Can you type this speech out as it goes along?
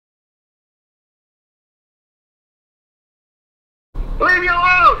Leave me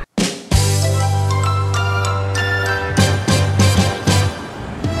alone!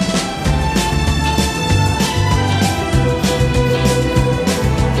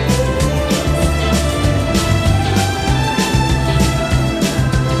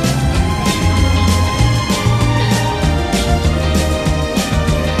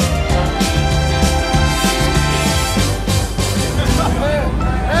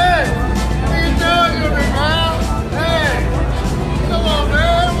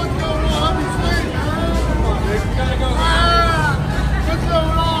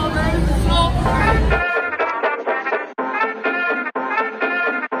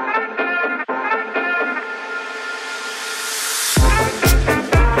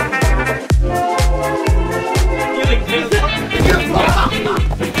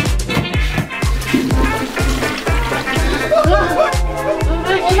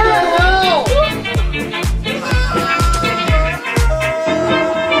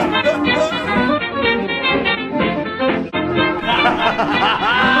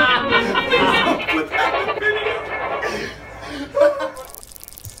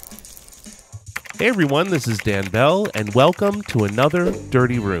 Hey everyone, this is Dan Bell, and welcome to another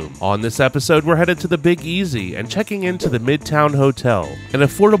Dirty Room. On this episode, we're headed to the Big Easy and checking into the Midtown Hotel, an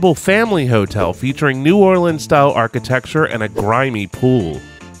affordable family hotel featuring New Orleans-style architecture and a grimy pool.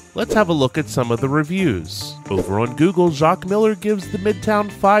 Let's have a look at some of the reviews. Over on Google, Jacques Miller gives the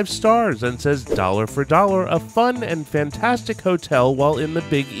Midtown 5 stars and says dollar for dollar, a fun and fantastic hotel while in the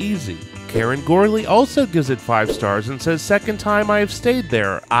Big Easy. Karen Gorley also gives it 5 stars and says, second time I have stayed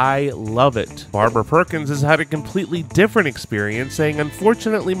there, I love it. Barbara Perkins has had a completely different experience, saying,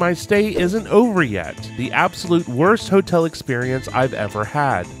 unfortunately my stay isn't over yet. The absolute worst hotel experience I've ever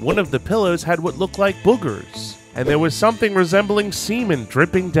had. One of the pillows had what looked like boogers, and there was something resembling semen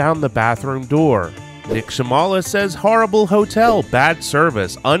dripping down the bathroom door. Nick Shamala says, horrible hotel, bad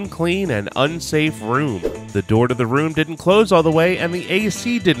service, unclean and unsafe room. The door to the room didn't close all the way and the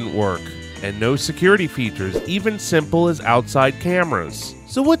AC didn't work. And no security features, even simple as outside cameras.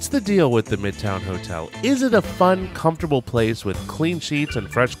 So what's the deal with the Midtown Hotel? Is it a fun, comfortable place with clean sheets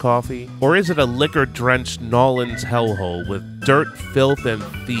and fresh coffee? Or is it a liquor-drenched Nolans hellhole with dirt, filth, and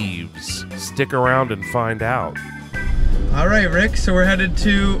thieves? Stick around and find out. All right, Rick, so we're headed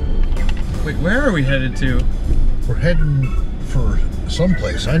to... Wait, where are we headed to? We're heading for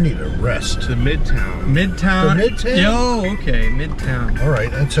someplace. I need a rest. To Midtown. Midtown? The Midtown? Yo, okay, Midtown. All right,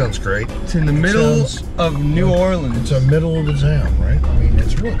 that sounds great. It's in the middle of New Orleans. It's the middle of the town, right? I mean,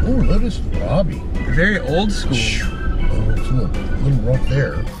 it's real. Oh, that is lobby. Very old school. Oh, it's a little rough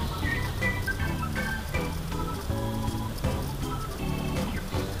there.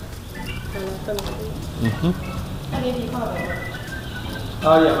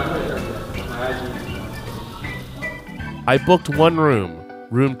 Oh, yeah, I booked one room,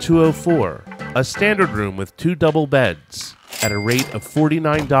 room 204, a standard room with 2 double beds, at a rate of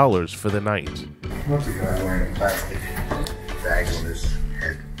 $49 for the night. What's the guy wearing a plastic bag on his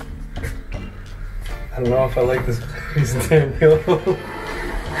head? I don't know if I like this place, Daniel.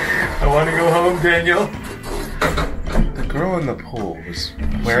 I want to go home, Daniel. The girl in the pool was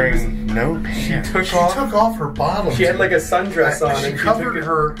wearing no pants. She took off her bottom. She had like a sundress on. She covered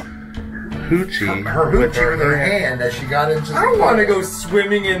her hoochie with her hand as she got into the I don't want to go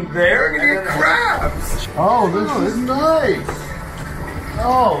swimming in there. I'm going to get crabs. Oh, this is nice.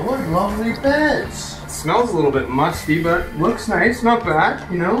 Oh, what lovely beds. It smells a little bit musty, but looks nice. Not bad,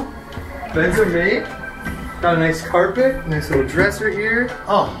 you know. Beds are made. Got a nice carpet. Nice little dresser here.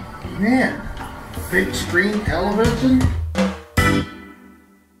 Oh, man. Big screen television.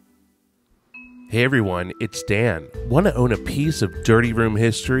 Hey everyone, it's Dan. Want to own a piece of Dirty Room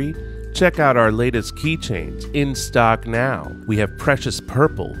history? Check out our latest keychains, in stock now. We have precious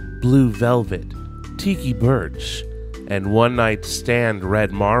purple, blue velvet, tiki birch, and one night stand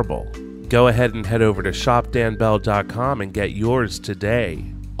red marble. Go ahead and head over to shopdanbell.com and get yours today.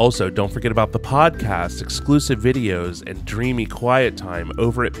 Also, don't forget about the podcast, exclusive videos, and dreamy quiet time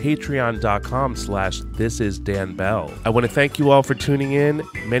over at patreon.com/thisisdanbell. I want to thank you all for tuning in.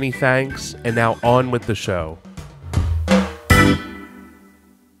 Many thanks, and now on with the show.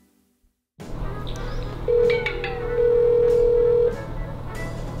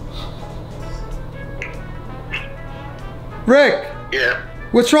 Rick! Yeah.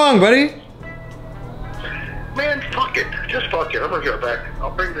 What's wrong, buddy? Man, fuck it. Just fuck it. I'm gonna go back.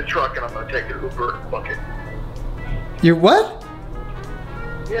 I'll bring the truck and I'm gonna take an Uber. Fuck it. You what?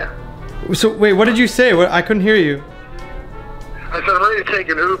 Yeah. So, wait, what did you say? What, I couldn't hear you. I said I'm ready to take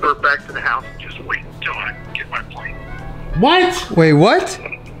an Uber back to the house. Just wait until I get my plane. What? Wait, what?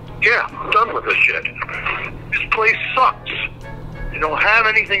 Yeah, I'm done with this shit. This place sucks. You don't have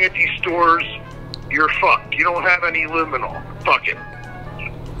anything at these stores, you're fucked. You don't have any luminol. Fuck it.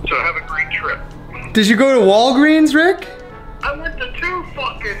 So have a great trip. Did you go to Walgreens, Rick? I went to 2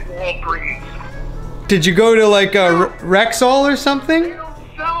 fucking Walgreens. Did you go to like a Rexall or They something? don't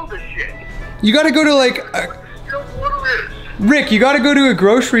sell the shit. You gotta go to like You know what it is. Rick, you gotta go to a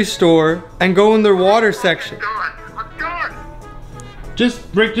grocery store and go in their water section. I'm done.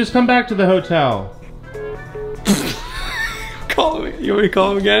 Rick, just come back to the hotel. Call him. You want me to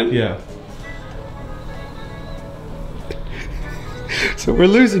call him again? Yeah. So we're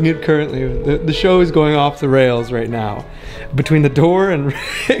losing it currently. The show is going off the rails right now. Between the door and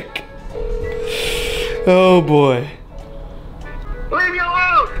Rick. Oh boy. Leave me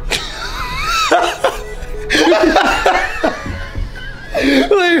alone.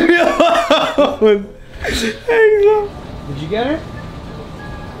 Leave me alone. Hang on. Did you get her?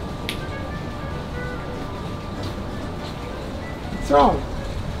 What's wrong?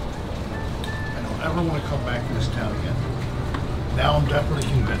 I don't ever want to come back to this town again. Now I'm definitely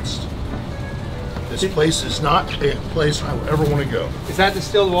convinced. This place is not a place I would ever want to go. Is that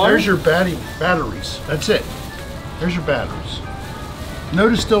distilled water? There's your batteries. That's it. There's your batteries. No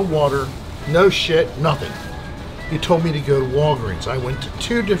distilled water, no shit, nothing. You told me to go to Walgreens. I went to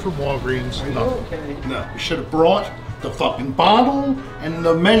 2 different Walgreens. Nothing. okay? No, you should have brought the fucking bottle and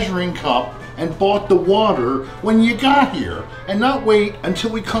the measuring cup and bought the water when you got here, and not wait until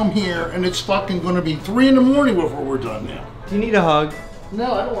we come here and it's fucking gonna be 3 in the morning before we're done now. Do you need a hug?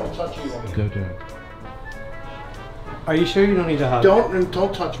 No, I don't want to touch you. Go do it. Are you sure you don't need a hug?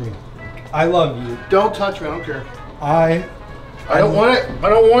 Don't touch me. I love you. Don't touch me. I don't care. I don't want it. I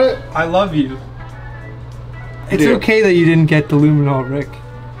don't want it. I love you. It's Yeah. okay that you didn't get the luminol, Rick.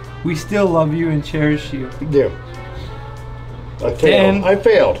 We still love you and cherish you. Yeah. I failed. Dan. I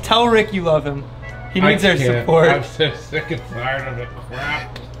failed. Tell Rick you love him. He needs our support. I'm so sick and tired of the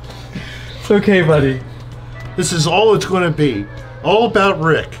crap. It's okay, buddy. This is all it's going to be. All about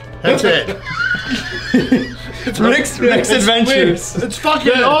Rick. That's it. Rick's adventures. It's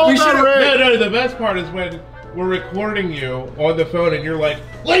fucking all we about Rick. No, the best part is when we're recording you on the phone and you're like,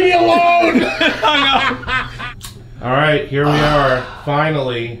 leave me alone! All right, here we are,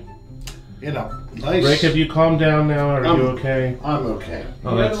 finally. You know, nice. Rick, have you calmed down now? Are you okay? I'm okay.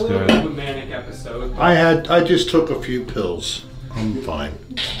 Oh, that's good. of a manic episode. I just took a few pills. I'm fine.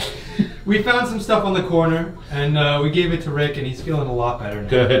 We found some stuff on the corner, and we gave it to Rick, and he's feeling a lot better now.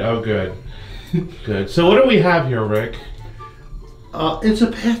 Good, oh good. Good. So what do we have here, Rick? It's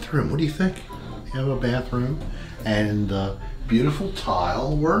a bathroom. What do you think? You have a bathroom and beautiful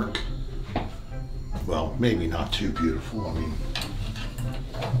tile work. Well, maybe not too beautiful. I mean,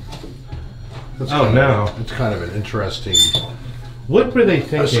 It's kind of an interesting. What were they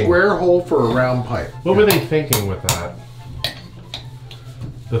thinking? A square hole for a round pipe. What were they thinking with that?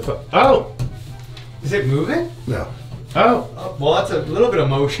 Oh! Is it moving? No. Oh! Well, that's a little bit of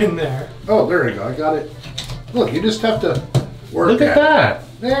motion there. Oh, there you go. I got it. Look, you just have to work. Look at that!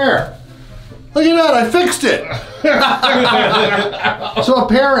 There. Look at that. I fixed it. So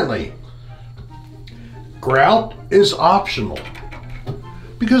apparently, grout is optional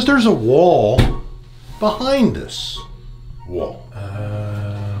because there's a wall behind this wall.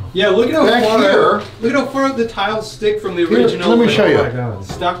 Yeah, look at how Back far. here- Look at how far the tiles stick from the Here, original. let me show you. Oh my God.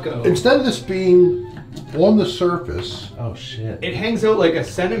 Stucco. Instead of this being on the surface, Oh shit. It hangs out like a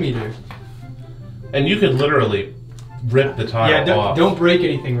centimeter. And you could literally rip the tile Yeah, off. don't break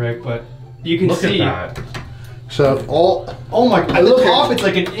anything, Rick. But you can Look see. at that. so all. Oh my! At the Look top, at- it's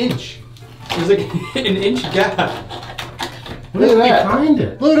like an inch. There's like an inch gap. What is Look at that. behind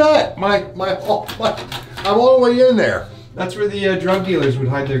it? Look at that. My I'm all the way in there. That's where the drug dealers would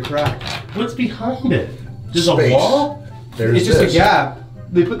hide their crack. What's behind it? Just a Space. wall? There's It's just this. a gap.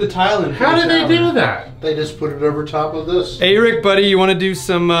 They put the tile in. for How the did they shower. do that? They just put it over top of this. Hey, Rick, buddy, you want to do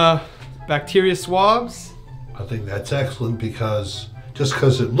some bacteria swabs? I think that's excellent because just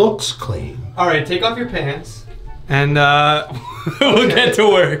because it looks clean. All right, take off your pants, and we'll get to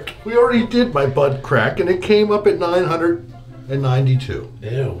work. We already did my butt crack and it came up at 992.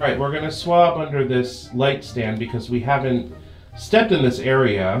 Ew. All right, we're gonna swab under this light stand because we haven't stepped in this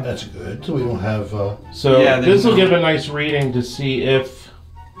area. That's good. So we don't have. So Yeah, this will there's- give a nice reading to see if.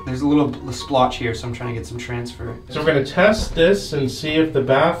 There's a little splotch here, so I'm trying to get some transfer. So we're gonna test this and see if the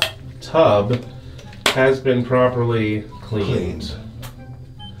bathtub has been properly cleaned.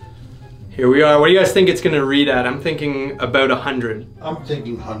 Here we are. What do you guys think it's gonna read at? I'm thinking about 100. I'm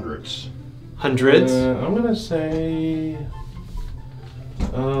thinking hundreds. Hundreds? I'm gonna say.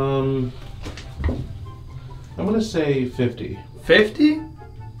 I'm gonna say 50. 50?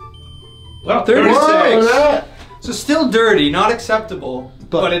 Well, 36. Whoa, look at that. So still dirty, not acceptable,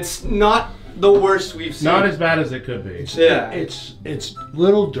 but it's not the worst we've seen. Not as bad as it could be. It's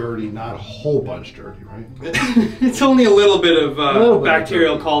little dirty, not a whole bunch dirty, right? It's only a little bit of bit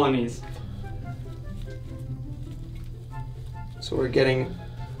bacterial dirty. colonies. So we're getting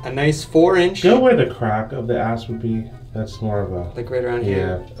a nice 4-inch. Go where the crack of the ass would be. That's more of a... Like right around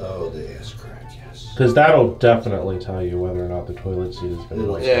here? Yeah. Oh, the ass crack, yes. Because that'll definitely tell you whether or not the toilet seat is going to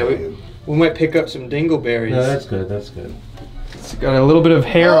It'll be... Yeah, we might pick up some dingleberries. No, that's good, that's good. It's got a little bit of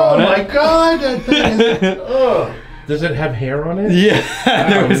hair Oh on it. my god, that thing is... Ugh. Does it have hair on it? Yeah,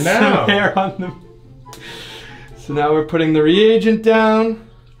 there was no. some hair on them. So now we're putting the reagent down,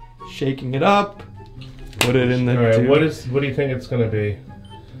 shaking it up, put it in the All right, tube. what do you think it's going to be?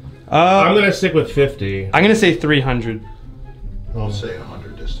 I'm I'm going to stick with 50. gonna say 300. I'll say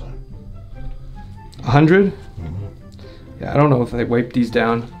 100 this time. 100? Yeah, I don't know if they wiped these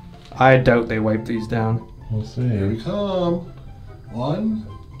down. I doubt they wiped these down. We'll see. Here we come. 1.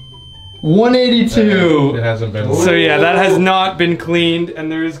 182. It hasn't been... So yeah, that has not been cleaned, and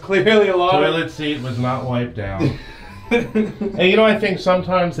there is clearly a lot of... Toilet seat was not wiped down. And you know, I think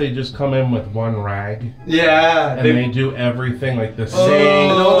sometimes they just come in with one rag. Yeah. And they do everything like the same.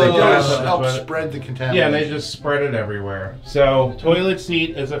 No, they Yeah, just but- help but- spread the contamination. Yeah, and they just spread it everywhere. So, toilet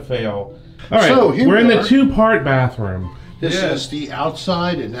seat is a fail. All right, So, here we're in we the are. 2-part bathroom. This Yeah. is the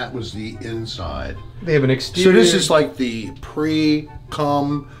outside, and that was the inside. They have an exterior... So this is like the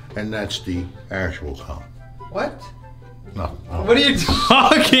pre-cum, and that's the actual cum. What? No. What are you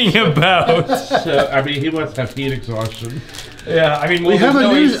talking about? So, I mean, he must have heat exhaustion. Yeah, I mean, We have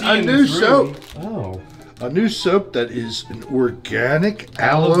a new soap. soap. Oh. A new soap that is an organic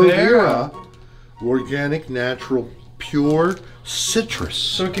Aloe aloe vera. vera, organic, natural, pure citrus.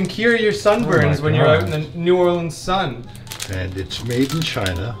 So it can cure your sunburns Oh my when you're out in God. the New Orleans sun. And it's made in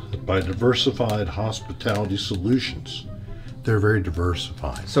China by Diversified Hospitality Solutions. They're very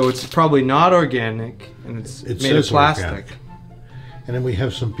diversified. So it's probably not organic, and it's It made of says plastic. organic. And then we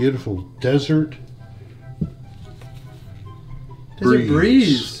have some beautiful desert Desert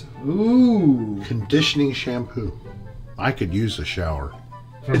breeze. Ooh. conditioning shampoo. I could use a shower.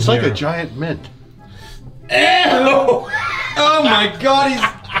 From It's like a here. giant mint. Oh my God,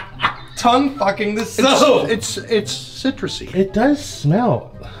 he's tongue fucking the soap. It's citrusy. It does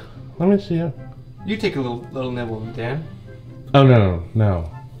smell. Let me see it. You take a little nibble, Dan. Oh,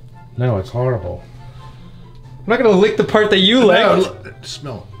 no, it's horrible. I'm not gonna lick the part that you licked.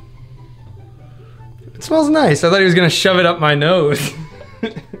 Smell. It smells nice. I thought he was gonna shove it up my nose.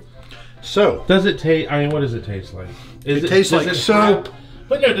 So, Does it taste? I mean, what does it taste like? It tastes does like soap.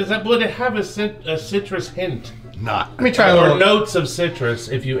 But no, would it have a citrus hint? not. Let me try a Or little. notes of citrus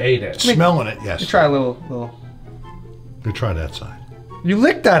if you ate it? Smelling it, yes. Try a little. We try that side. You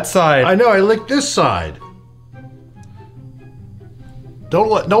licked that side. I know, I licked this side.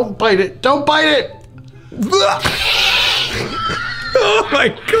 Don't bite it. Don't bite it! Oh my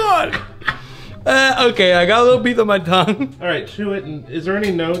God. Okay, I got a little piece on my tongue. All right, chew it. And is there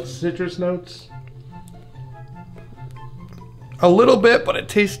any notes, citrus notes? A little bit, but it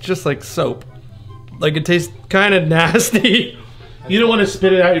tastes just like soap. Like it tastes kind of nasty. You don't want to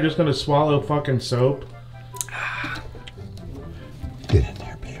spit it out. You're just gonna swallow fucking soap. Get in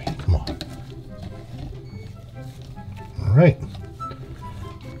there, baby. Come on. All right.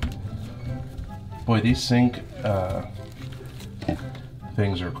 Boy, these sink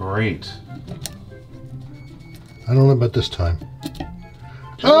things are great. I don't know about this time.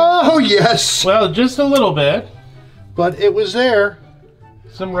 Oh, yes! Well, just a little bit. But it was there.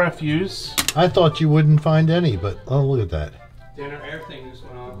 Some refuse. I thought you wouldn't find any, but oh, look at that. Dan, our air thing just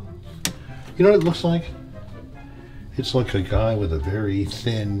went off. You know what it looks like? It's like a guy with a very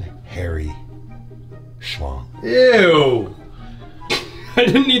thin, hairy schlong. Ew. I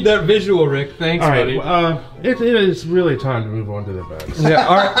didn't need that visual, Rick. Thanks, All right, buddy. it is really time to move on to the beds. Yeah,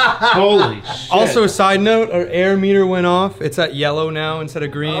 Holy shit. also, side note, our air meter went off. It's at yellow now instead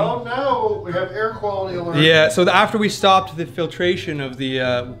of green. Oh no, we have air quality alert. Yeah, so after we stopped the filtration of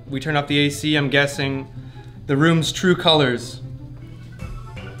the, we turned off the AC, I'm guessing the room's true colors.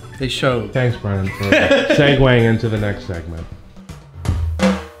 They showed. Thanks, Brian, for segueing into the next segment.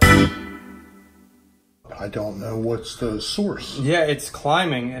 I don't know what's the source. Yeah, it's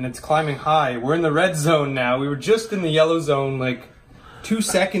climbing, and it's climbing high. We're in the red zone now. We were just in the yellow zone like 2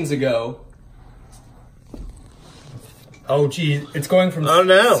 seconds ago. Oh, geez. It's going from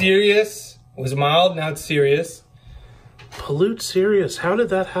serious, it was mild, now it's serious. Pollute serious. How did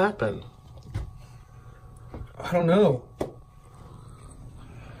that happen? I don't know.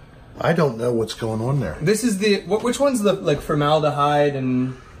 I don't know what's going on there. This is the, which one's the, like, formaldehyde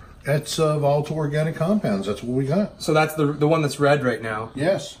and... That's volatile organic compounds. That's what we got. So that's the one that's red right now.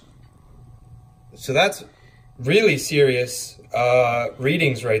 Yes. So that's really serious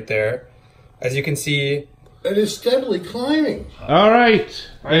readings right there. As you can see, It is steadily climbing. All right,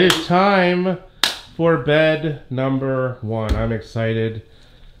 it is time for bed number 1. I'm excited.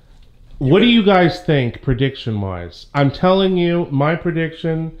 What do you guys think, prediction-wise? I'm telling you, my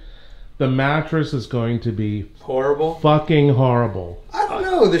prediction, the mattress is going to be horrible. fucking horrible. I don't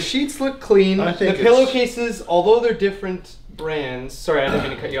know. The sheets look clean. I think the pillowcases, although they're different brands. Sorry, I didn't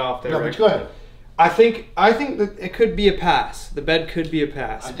mean to cut you off there. No, Rick. but go ahead. I think that it could be a pass. The bed could be a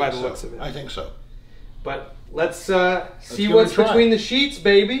pass by the looks of it. I think so. But let's see give it what's a try. between the sheets,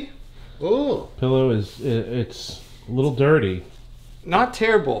 baby. Oh. Pillow is, it's a little dirty. Not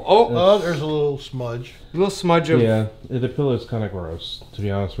terrible. Oh, Oh, there's a little smudge. a little smudge of. Yeah, the pillow is kind of gross, to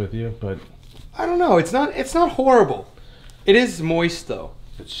be honest with you, but... I don't know. It's not horrible. It is moist though.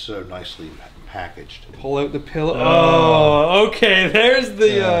 It's so nicely packaged. Pull out the pillow. Oh, okay. There's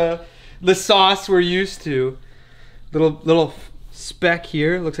the sauce we're used to. Little speck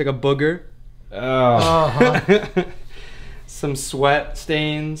here. Looks like a booger. Oh. Some sweat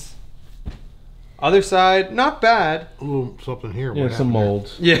stains. Other side, not bad. A little something here. Yeah, What some happened there?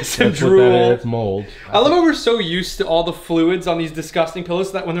 mold. Yeah, some That's what drool. that is, it's mold. I love how we're so used to all the fluids on these disgusting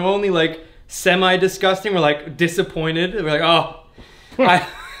pillows that when they're only like semi-disgusting, we're like disappointed. We're like, oh,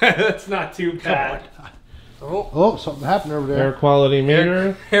 that's not too bad. Oh, something happened over Air there. quality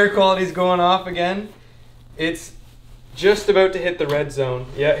meter. Hair quality's going off again. It's just about to hit the red zone.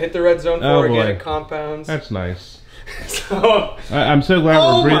 Yeah, hit the red zone for Oh, organic boy. compounds. That's nice. So, I'm so glad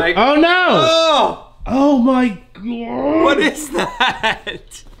Oh we're breathing. my- Oh no! oh, Oh my god! what is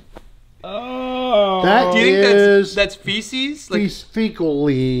that? Oh. That Do you think is that's feces? Like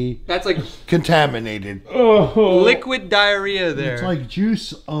fecally that's like contaminated. Oh. liquid diarrhea there. It's like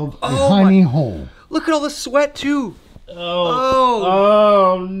juice of a Oh honey hole. Look at all the sweat too. Oh.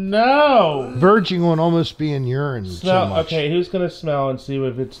 Oh. Oh no! Verging on almost being urine. so Smell. much. Okay, who's gonna smell and see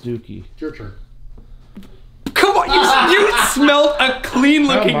if it's dookie? It's your turn. Come on, you smelled a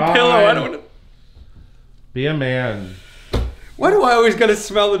clean-looking Come on. pillow. I don't know. Be a man. Why do I always gotta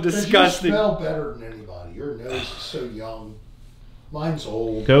smell the Because disgusting? You smell better than anybody. Your nose is so young. Mine's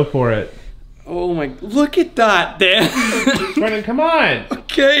old. Go for it. Oh my! Look at that, Dan. Brennan, come on!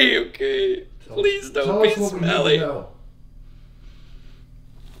 Okay. Please Tell don't be us what we need to smelly. know.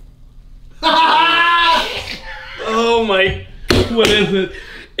 Oh my! What is it?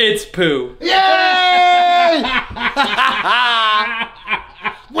 It's poo. Yay!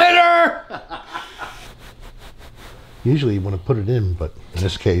 Winner! Usually you want to put it in, but in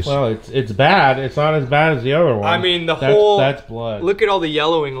this case, Well, it's bad. It's not as bad as the other one. I mean, That's blood. Look at all the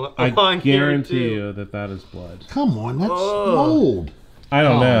yellowing I on here, guarantee too. you that is blood. come on, that's Oh. mold. I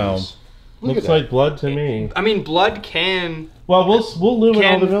don't know. Guys, look Looks at that. like blood to me. I mean, blood can Well, we'll lumen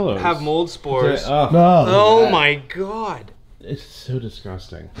all the pillows. have mold spores. Oh, No. Oh my god! it's so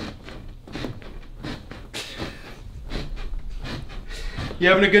disgusting. You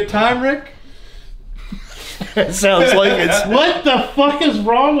having a good time, Rick? It sounds like it's. What the fuck is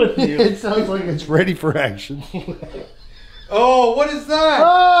wrong with you? It sounds like it's ready for action. Oh, what is that?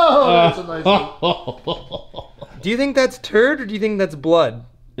 Oh, that's a nice one. Do you think that's turd or do you think that's blood?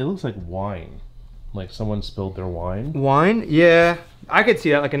 It looks like wine. Like someone spilled their wine. Wine? Yeah, I could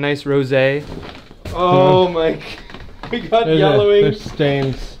see that, like a nice rosé. Oh my! We got yellowing There's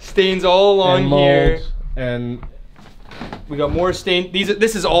stains stains all along and mold here. and We got more stain.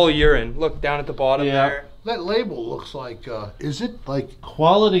 This is all urine. Look down at the bottom Yeah. there. That label looks like, is it like,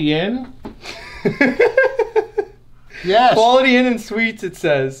 quality in. yes. Quality Inn and Suites, it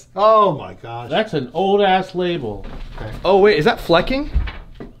says. Oh my gosh. That's an old ass label. Oh wait, is that flecking?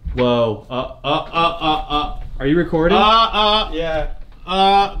 Whoa. Are you recording? Yeah.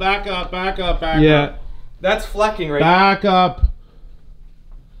 Back up. Yeah. That's flecking right Back up.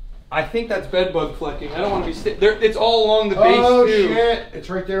 I think that's bed bug flecking. I don't want to be it's all along the base Oh too. shit! It's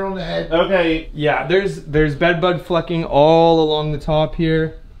right there on the head. Okay. Yeah, there's bed bug flecking all along the top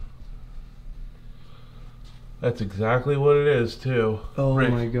here. That's exactly what it is too. Oh Rick,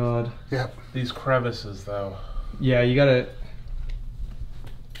 my god. Yep. These crevices though. Yeah, you gotta.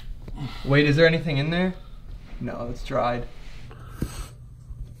 Wait, is there anything in there? No, it's dried.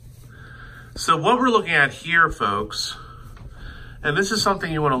 So what we're looking at here, folks, and this is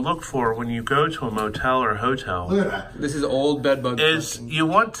something you want to look for when you go to a motel or hotel, Look at that. This is old bed bug is flecking. you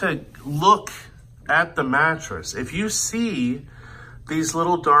want to look at the mattress. If you see these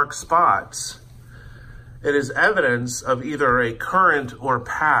little dark spots, it is evidence of either a current or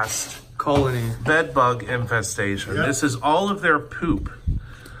past colony. bed bug infestation. Yep. This is all of their poop.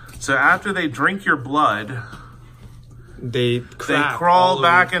 So after they drink your blood, They crawl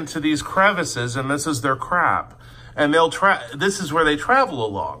back into these crevices, and this is their crap. And this is where they travel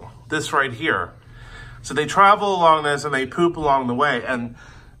along, this right here. So they travel along this and they poop along the way. And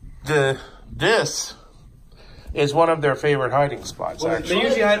this is one of their favorite hiding spots, actually. They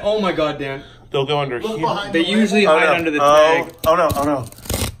usually hide, oh my god, Dan. They'll go under here. They usually hide under the tag. Oh no.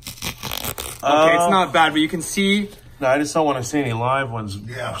 Okay, it's not bad, but you can see. No, I just don't want to see any live ones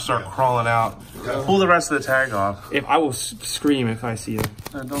start crawling out. Yeah. Pull the rest of the tag off. If I will scream if I see them.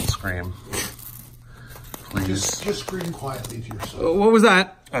 No, don't scream. Please. Just scream quietly to yourself. What was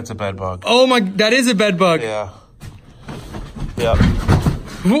that? That's a bed bug. Oh my, that is a bed bug. Yeah. Yep.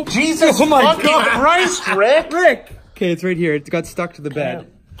 Jesus fucking Christ, Rick! Okay, it's right here. It got stuck to the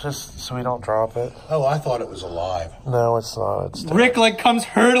bed. Just so we don't drop it. Oh, I thought it was alive. No, it's not. It's dead. Rick like comes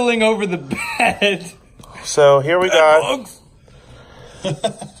hurtling over the bed. So here we got.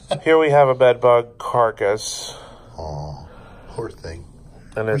 Here we have a bed bug carcass. Oh, poor thing.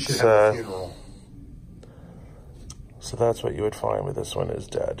 And We it's should have a funeral. so that's what you would find, but this one is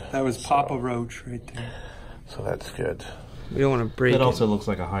dead. That was Papa Roach right there. So that's good. We don't want to break it. It also looks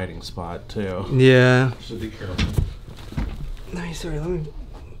like a hiding spot too. Yeah. So be careful. Nice. Sorry, let me.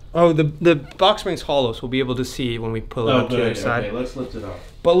 Oh, the box spring's hollow, so we'll be able to see when we pull it up to the other side. Okay, let's lift it up.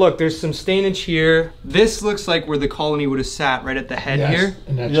 But look, there's some stainage here. This looks like where the colony would have sat, right at the head here.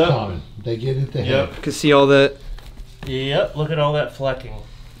 And that's common. They get at the head. You can see all the. Yep, look at all that flecking.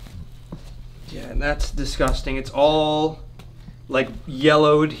 Yeah, and that's disgusting. It's all like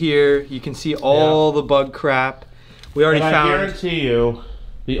yellowed here. You can see all the bug crap. We already found. I guarantee you,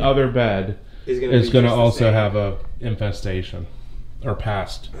 the other bed is going to also have a infestation or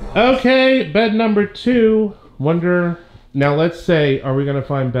past. Okay, bed number 2. Wonder. Now let's say, are we going to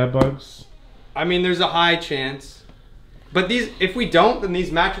find bed bugs? I mean, there's a high chance. But these, if we don't, then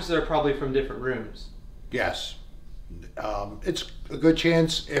these mattresses are probably from different rooms. Yes. It's a good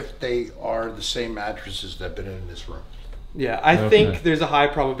chance if they are the same mattresses that have been in this room. Yeah, I think there's a high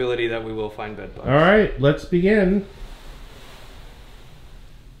probability that we will find bed bugs. All right, let's begin.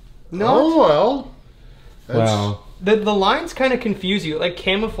 No. Oh, well. Wow. The lines kind of confuse you. Like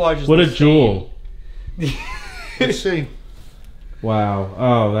camouflage is What the a jewel. Let's see. Wow.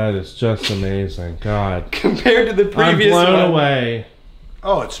 Oh, that is just amazing. God. Compared to the previous I'm blown one. away.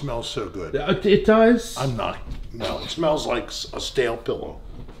 Oh, it smells so good. It does? I'm not. No, it smells like a stale pillow.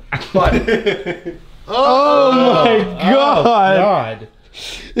 But. Oh my God.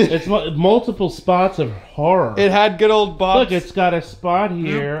 It's multiple spots of horror. It had good old Bob. Look, it's got a spot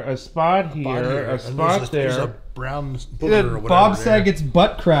here, a spot here, a spot there. There's a brown booger or whatever. Bob said gets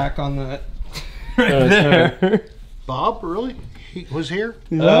butt crack on that. Right there. Bob, really? He was here?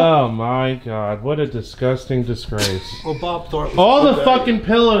 Oh my God, what a disgusting disgrace. Well, Bob thought it was all the fucking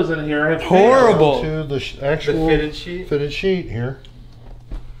pillows in here have horrible. To the actual fitted sheet. Fitted sheet here.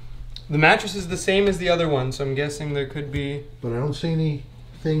 The mattress is the same as the other one, so I'm guessing there could be. But I don't see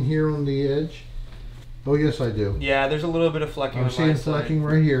anything here on the edge. Oh yes, I do. Yeah, there's a little bit of flecking. I'm seeing flecking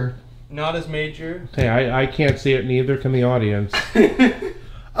right here. Not as major. Hey, I can't see it, neither can the audience.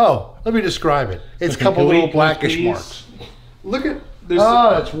 Oh, let me describe it. It's a couple little blackish marks. Look at there's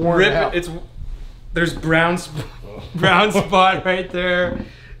it's worn out. There's brown spot right there.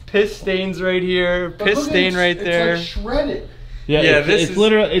 Piss stains right here. Piss stain right there. It's like shredded. Yeah, it's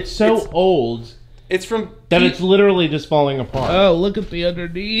literally it's so old. It's from that it's literally just falling apart. Oh, look at the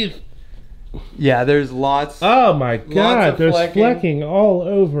underneath. Yeah, there's lots. Oh my God, there's flecking all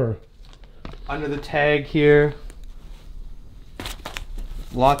over. Under the tag here.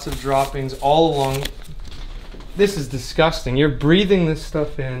 Lots of droppings all along. This is disgusting. You're breathing this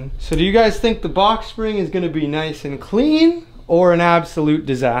stuff in. So do you guys think the box spring is going to be nice and clean or an absolute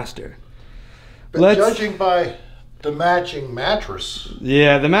disaster? But judging by the matching mattress.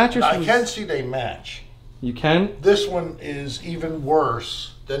 Yeah, the mattress I can see they match. You can? This one is even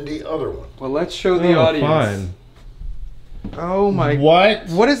worse than the other one. Well, let's show the audience. Fine. Oh my. What?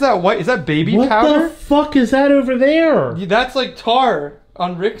 What is that white? Is that baby powder? What the fuck is that over there? That's like tar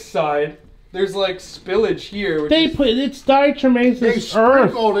on Rick's side. There's like spillage here. It's diatomaceous They earth.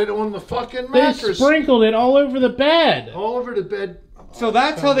 sprinkled it on the fucking mattress. They sprinkled it all over the bed. All over the bed. So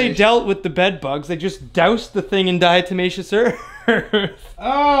that's how they dealt with the bed bugs. They just doused the thing in diatomaceous earth.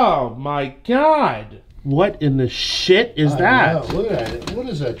 Oh my God. What in the shit is that? Know. Look at it. What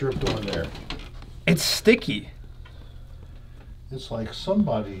is that dripped on there? It's sticky. It's like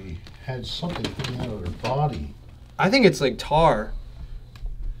somebody had something coming out of their body. I think it's like tar.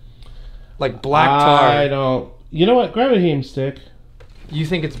 Like black tar. I don't. You know what? Grab a heme stick. You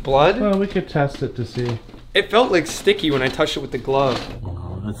think it's blood? Well, we could test it to see. It felt like sticky when I touched it with the glove.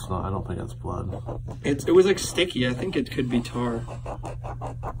 It's not. I don't think it's blood. It was like sticky. I think it could be tar.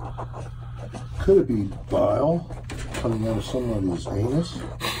 Could it be bile coming out of somebody's anus?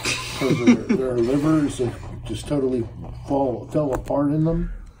 Because their livers just totally fell apart in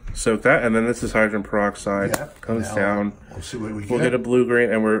them. Soak that, and then this is hydrogen peroxide. Yeah. Comes Now, down. We'll see what we We'll get a blue green,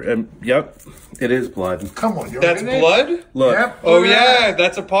 and yep, it is blood. Come on, you're That's blood? Look. Yep. Oh yeah,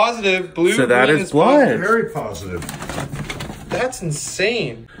 that's a positive. Blue. So that green is blood. positive. Very positive. That's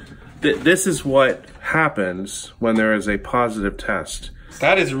insane. This is what happens when there is a positive test.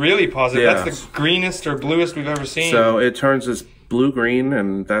 That is really positive. Yes. That's the greenest or bluest we've ever seen. So it turns this blue-green,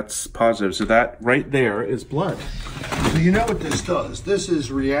 and that's positive. So that right there is blood. So you know what this does? This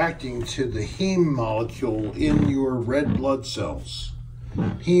is reacting to the heme molecule in your red blood cells.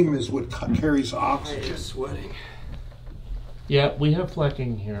 Heme is what carries oxygen. just sweating. Yeah, we have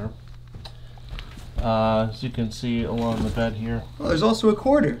flecking here. As you can see along the bed here. Oh, there's also a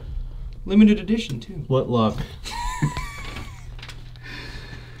quarter. Limited edition, too. What luck?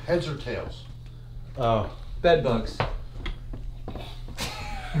 Heads or tails? Oh. Bed bugs.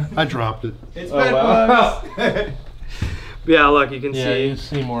 I dropped it. It's Oh, bed wow. bugs. Yeah, look, you can Yeah, see. you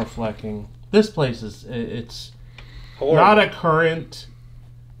see more flecking. This place is, it's Horrible. not a current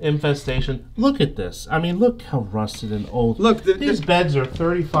infestation. Look at this. I mean, look how rusted and old. Look, These beds are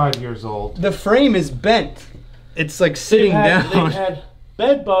 35 years old. the frame is bent. It's like sitting down. They've had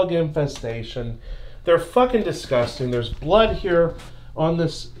bed bug infestation. They're fucking disgusting. There's blood here on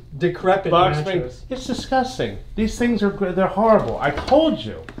this Decrepit box spring. mattress. It's disgusting. These things they're horrible. I told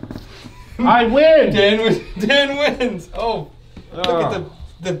you. I win. Dan wins. Oh, look at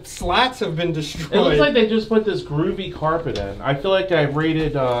the slats have been destroyed. It looks like they just put this groovy carpet in. I feel like I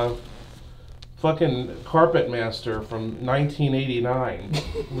rated fucking Carpet Master from 1989.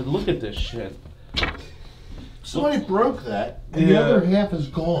 Look at this shit. Somebody broke that, and the other half is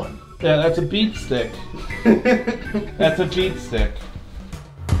gone. Yeah, that's a beat stick. That's a beat stick.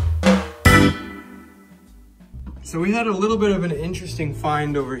 So we had a little bit of an interesting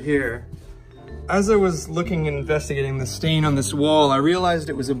find over here. As I was looking and investigating the stain on this wall, I realized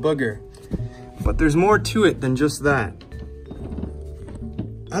it was a booger. But there's more to it than just that.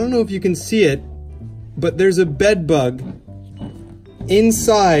 I don't know if you can see it, but there's a bed bug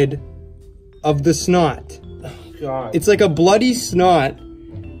inside of the snot. Oh, God. It's like a bloody snot,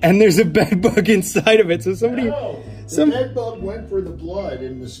 and there's a bed bug inside of it. So somebody... The bed bug went for the blood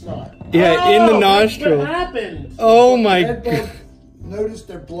in the snot. Yeah, in the nostril. What happened? Oh my The bed god. bug noticed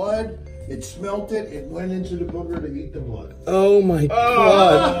their blood, it smelt it, it went into the booger to eat the blood. Oh my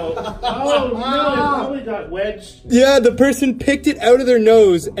god. Oh, no, it probably got wedged. Yeah, the person picked it out of their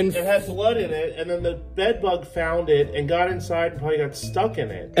nose and It had blood in it, and then the bed bug found it and got inside and probably got stuck in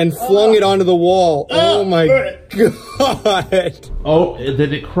it. flung it onto the wall. Oh my god. Oh,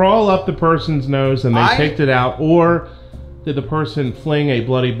 did it crawl up the person's nose and they picked it out, or did the person fling a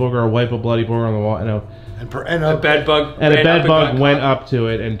bloody booger or wipe a bloody booger on the wall? And A bed bug. And a ran bed up bug got went caught. up to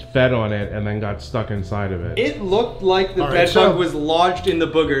it and fed on it and then got stuck inside of it. It looked like the All right, bed so- bug was lodged in the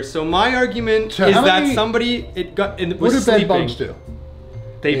booger. So my argument So is how that many- somebody what was do sleeping. bed bugs do?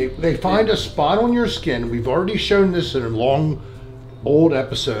 They They find a spot on your skin. We've already shown this in a long, old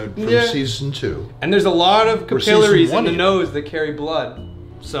episode from Yeah. season 2. and there's a lot of Or season capillaries in one the even. nose that carry blood.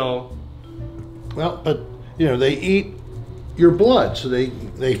 So Well, but you know they eat your blood, so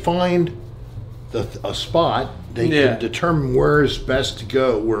they find a spot. They Yeah. can determine where is best to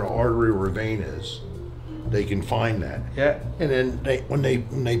go, where artery or vein is. They can find that. yeah. And then when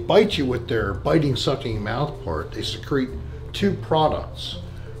they bite you with their biting, sucking mouth part, they secrete 2 products.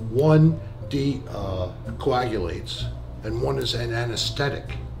 One coagulates, and one is an anesthetic,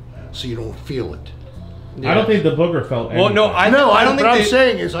 so you don't feel it. I don't think the booger felt anything. Well, no, I don't What think I'm they,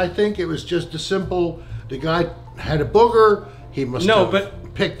 saying is, I think it was just a simple. The guy had a booger. He must No, have but-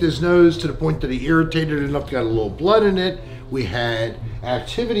 picked his nose to the point that he irritated it enough, got a little blood in it. We had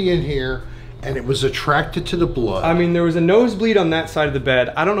activity in here, and it was attracted to the blood. I mean, there was a nosebleed on that side of the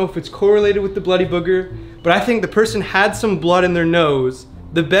bed. I don't know if it's correlated with the bloody booger, but I think the person had some blood in their nose.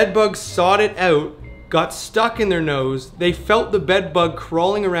 The bed bug sought it out, got stuck in their nose. They felt the bed bug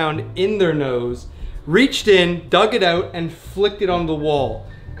crawling around in their nose, reached in, dug it out, and flicked it on the wall.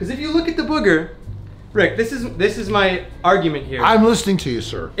 Because if you look at the booger, Rick, this is my argument here. I'm listening to you,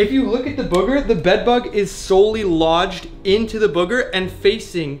 sir. If you look at the booger, the bed bug is solely lodged into the booger and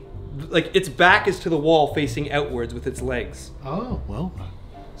facing, like its back is to the wall facing outwards with its legs. Oh, well.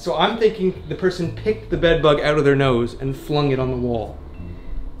 So I'm thinking the person picked the bed bug out of their nose and flung it on the wall.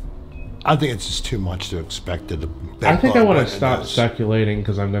 I think it's just too much to expect at a bed I think I bug want when to it stop is. speculating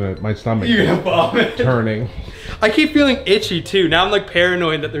because my stomach You're gonna vomit. turning. I keep feeling itchy too. Now I'm like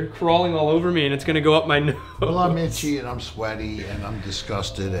paranoid that they're crawling all over me and it's gonna go up my nose. Well, I'm itchy and I'm sweaty and I'm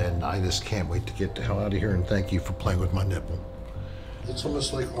disgusted and I just can't wait to get the hell out of here and thank you for playing with my nipple. It's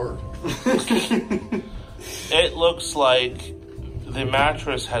almost like art. It looks like the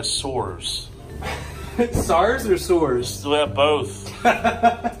mattress has sores. SARS or sores? We have both.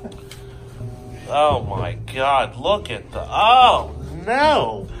 Oh my God, look at the, oh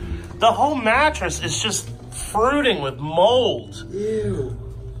no. The whole mattress is just fruiting with mold. Ew.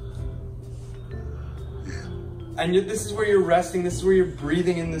 And this is where you're resting, this is where you're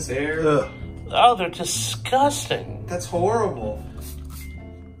breathing in this air. Ugh. Oh, they're disgusting. That's horrible.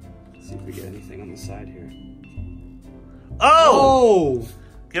 Let's see if we get anything on the side here. Oh! Oh!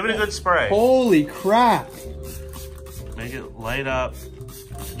 Give it a good spray. Holy crap. Make it light up.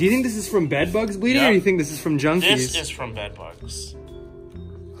 Do you think this is from bed bugs bleeding, Yep. or do you think this is from junkies? This is from bed bugs.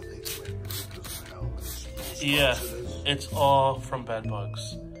 Yeah, it's all from bed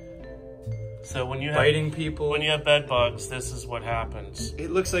bugs. So when you have biting people. when you have bed bugs, this is what happens.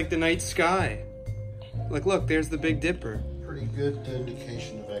 It looks like the night sky. Like, look, there's the Big Dipper. Pretty good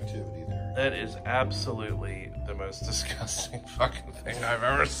indication of activity there. That is absolutely the most disgusting fucking thing I've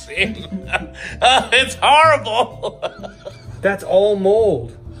ever seen. It's horrible. That's all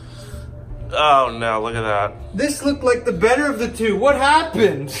mold. Oh no, look at that. This looked like the better of the two. What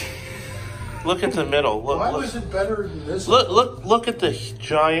happened? Look at the middle. Look, Why look, was it better than this? look at the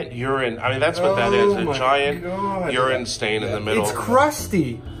giant urine. I mean, that's what that is. Oh A my giant God. urine stain in the middle. It's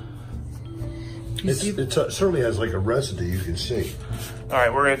crusty. It certainly has like a residue you can see. All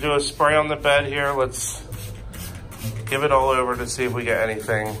right, we're gonna do a spray on the bed here. Let's give it all over to see if we get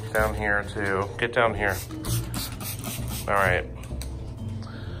anything down here too. Get down here. All right.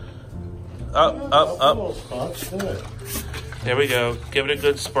 Up. There we go. Give it a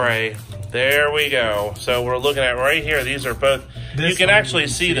good spray. There we go. So we're looking at right here. These are both, you can actually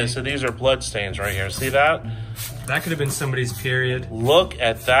see this. So these are blood stains right here. See that? That could have been somebody's period. Look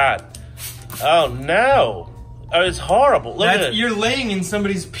at that. Oh no. Oh, it's horrible. Look at it. You're laying in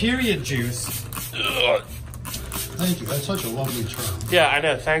somebody's period juice. Ugh. Thank you. That's such a lovely term. Yeah, I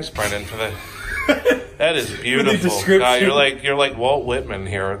know. Thanks, Brennan, for that. That is beautiful. description. God, you're like Walt Whitman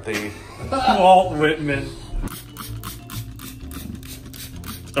here at the. Walt Whitman.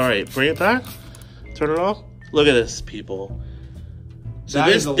 All right, bring it back. Turn it off. Look at this, people. So That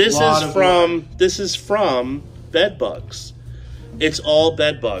is a lot of this is from bed bugs. It's all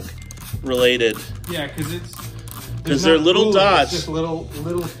bed bug related. Yeah, because they're little dots. It's just little.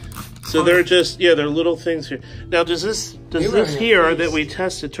 So they're just they're little things here. Now does this here that we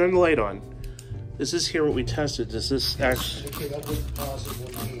tested? Turn the light on. This is here what we tested. Does this actually? Okay, that was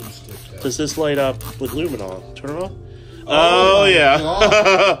possible name stick Does this light up with luminol? Turn it off. Oh yeah.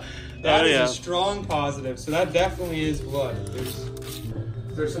 That Oh, is yeah. a strong positive. So that definitely is blood.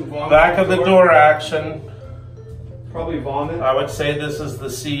 There's some vomit. Back of the door action. Probably vomit. I would say this is the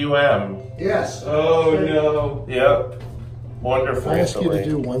CUM. Yes. Oh no. Yep. Wonderful. Can I ask you to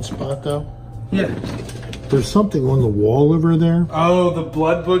do one spot though? Yeah. There's something on the wall over there. Oh, the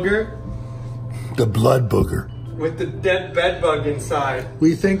blood booger The blood booger. with the dead bed bug inside.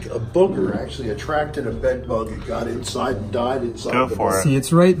 We think a booger actually attracted a bed bug. It got inside and died inside. Go the for bug. it. See,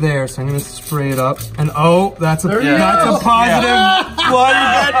 it's right there, so I'm gonna spray it up. And oh, that's a you that's go. a positive blood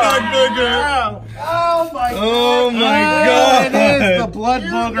bed bug booger. Oh my Oh my It god! is the blood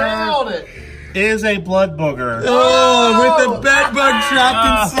booger. it. Is a blood booger. Oh, with the bed bug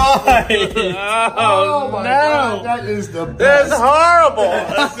trapped inside. Oh, my no. God, that is the That's best. horrible.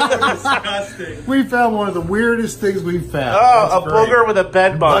 Disgusting. We found one of the weirdest things we've found. Oh, That's a great. booger with a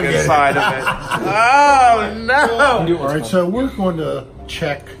bed bug Okay. inside of it. Oh no. All right, so we're going to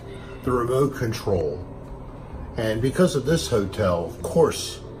check the remote control. And because of this hotel, of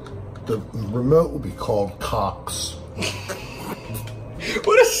course, the remote will be called Cox.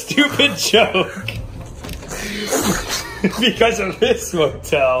 What a stupid joke. Because of this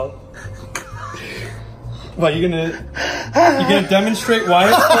motel. What, you gonna demonstrate why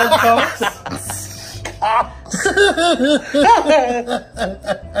it's called Cox?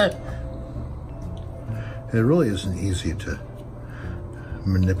 It really isn't easy to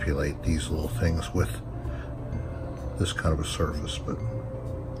manipulate these little things with this kind of a surface, but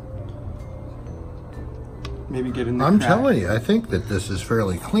Maybe get in the I'm crack. telling you, I think that this is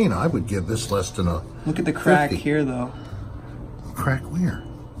fairly clean. I would give this less than a Look at the crack 50. here, though. Crack where?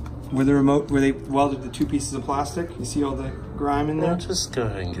 Where they welded the two pieces of plastic. You see all the grime in there? Well, just go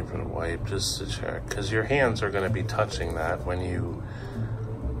ahead and give it a wipe just to check, because your hands are going to be touching that when you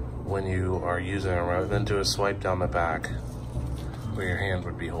when you are using a remote, then do a swipe down the back where your hand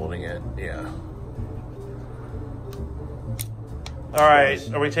would be holding it. Yeah. All right,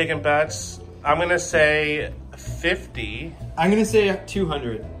 are we taking bets? I'm gonna say 50. I'm gonna say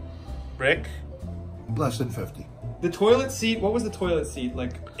 200. Rick? Less than 50. The toilet seat, what was the toilet seat?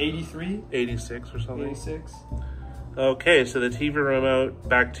 Like 83? 86 or something. 86? Okay, so the TV remote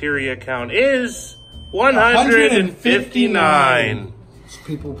bacteria count is 159.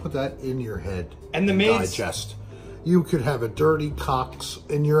 People put that in your head. And the maids digest. You could have a dirty cocks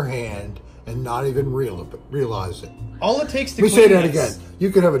in your hand and not even realize it. All it takes to Let me clean say that this- again. You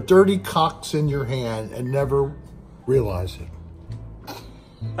could have a dirty cocks in your hand and never realize it.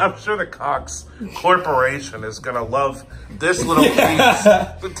 I'm sure the Cox Corporation is gonna love this little piece.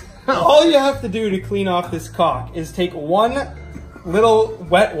 All you have to do to clean off this cock is take one little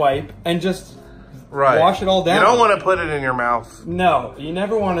wet wipe and just wash it all down. You don't want to put it in your mouth. No, you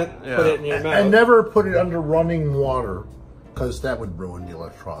never want to put it in your mouth. And never put it under running water, because that would ruin the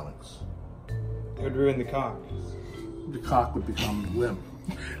electronics. It would ruin the cock. The cock would become limp.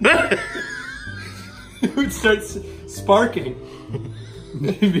 It would start sparking.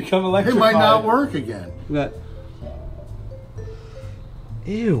 It'd become electrified. It might not work again. That.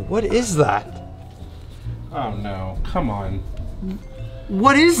 Ew, what is that? Oh no, come on.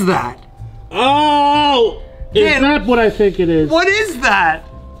 What is that? Oh! Is that what I think it is? What is that?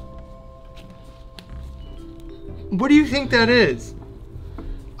 What do you think that is?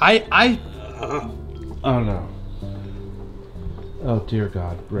 Oh no. Oh dear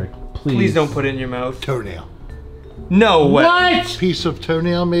God, Rick, please. Please don't put it in your mouth. Toenail. No way. What? Piece of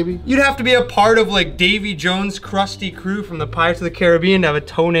toenail, maybe? You'd have to be a part of like Davy Jones' crusty crew from the Pirates of the Caribbean to have a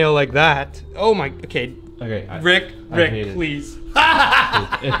toenail like that. Oh my, okay. Okay, Rick, I hate it. please.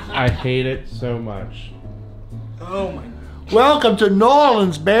 I hate it so much. Oh my. Welcome to New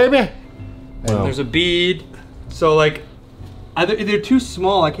Orleans, baby. Well, There's a bead. So like, they're too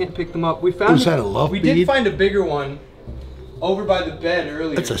small. I can't pick them up. We found. Was that a love We bead? did find a bigger one over by the bed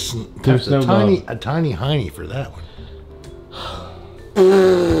earlier. That's a no tiny hiney for that one.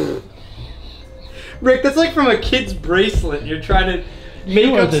 Rick, that's like from a kid's bracelet. You're trying to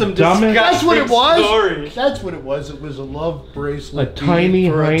make up the some dumbest- disgusting That's what it was. story. That's what it was. It was a love bracelet. A tiny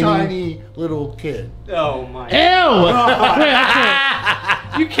bead for a hiney? tiny little kid. Oh my. ew!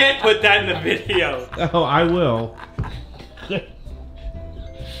 You can't put that in the video. Oh, I will.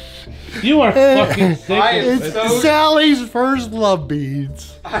 You are fucking sick. I am It's so- Sally's first love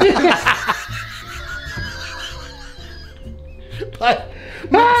beads. But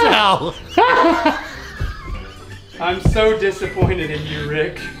Sal. I'm so disappointed in you,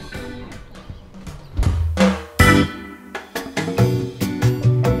 Rick.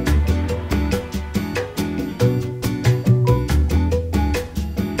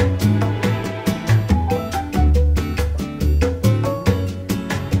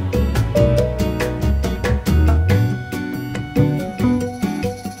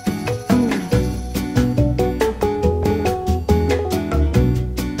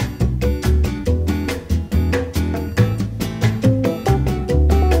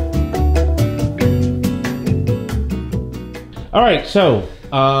 All right, so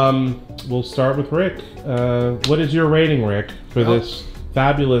we'll start with Rick. What is your rating, Rick, for this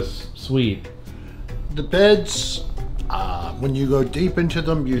fabulous suite? The beds, when you go deep into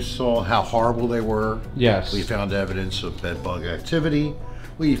them, you saw how horrible they were. Yes. We found evidence of bed bug activity.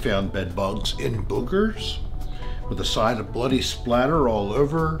 We found bed bugs in boogers with a side of bloody splatter all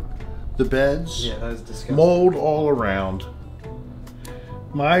over the beds. Yeah, that was disgusting. Mold all around.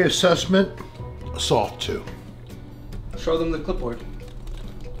 My assessment, a soft 2. Show them the clipboard.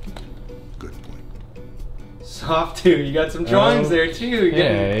 Good point. Soft too. You got some drawings there too. You're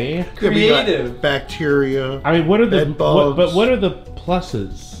getting Hey. creative. Bacteria. I mean, what are the Bed bugs. what are the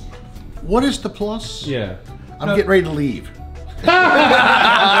pluses? What is the plus? Yeah. I'm getting ready to leave.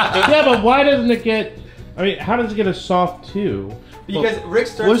 Yeah, but why doesn't it get? I mean, how does it get a soft 2? Because Rick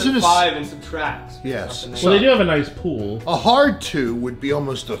starts wasn't at a 5 and subtracts. Yes. Something Well, they do have a nice pool. A hard 2 would be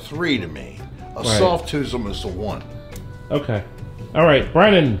almost a 3 to me. A Right. soft 2 is almost a 1. Okay. All right,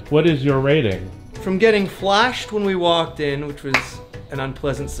 Brennan, what is your rating? From getting flashed when we walked in, which was an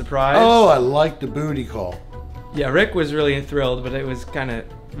unpleasant surprise. Oh, I like the booty call. Yeah, Rick was really thrilled, but it was kind of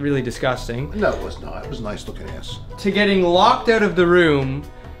really disgusting. No, it was not. It was a nice looking ass. To getting locked out of the room,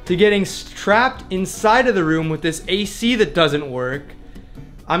 to getting trapped inside of the room with this AC that doesn't work,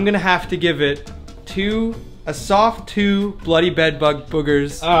 I'm gonna have to give it a soft 2 bloody bedbug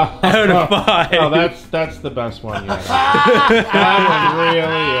boogers out of 5. Oh, that's the best one yet. That one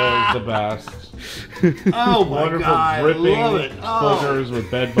really is. the best. Oh my Wonderful God, dripping I love it. boogers with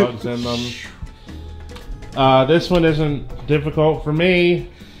bed bugs in them. This one isn't difficult for me.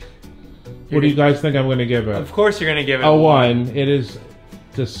 What do you guys think I'm going to give it? Of course you're going to give it a 1. It is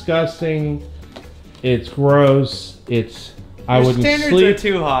disgusting. It's gross. It's... I Your wouldn't standards sleep. are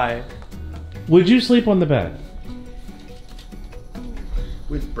too high. Would you sleep on the bed?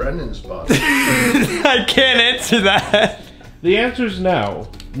 With Brendan's body. I can't answer that. The answer is no.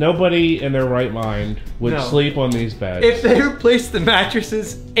 Nobody in their right mind would No. sleep on these beds. If they replaced the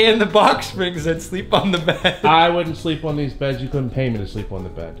mattresses and the box springs, I'd sleep on the bed. I wouldn't sleep on these beds. You couldn't pay me to sleep on the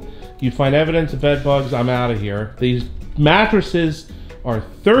bed. You find evidence of bed bugs, I'm out of here. These mattresses are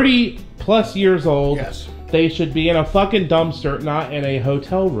 30 plus years old. Yes. They should be in a fucking dumpster, not in a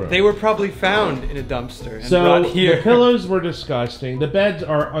hotel room. They were probably found in a dumpster and So brought here. the pillows were disgusting. The beds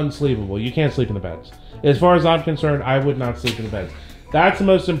are unsleepable. You can't sleep in the beds. As far as I'm concerned, I would not sleep in the beds. That's the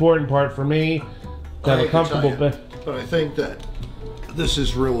most important part for me. To have a comfortable bed. But I think that this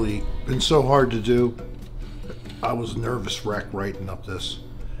has really been so hard to do. I was a nervous wreck writing up this.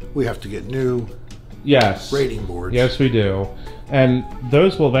 We have to get new Yes. rating boards. Yes, we do. And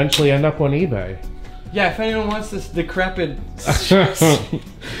those will eventually end up on eBay. Yeah, if anyone wants this decrepit,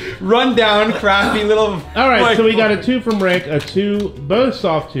 rundown, crappy little... All right, so we got a 2 from Rick, both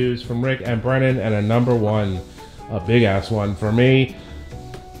soft 2s from Rick and Brennan, and a number 1, a big ass 1 for me.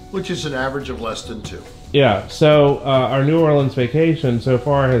 Which is an average of less than 2. Yeah, so our New Orleans vacation so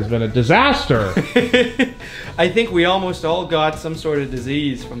far has been a disaster. I think we almost all got some sort of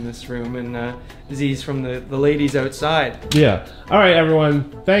disease from this room and disease from the ladies outside. Yeah. All right,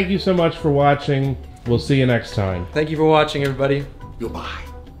 everyone. Thank you so much for watching. We'll see you next time. Thank you for watching, everybody. Goodbye.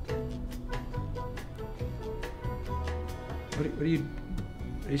 What are you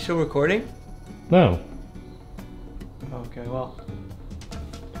still recording? No. Okay, well.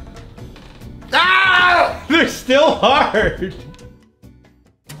 Ah! They're still hard!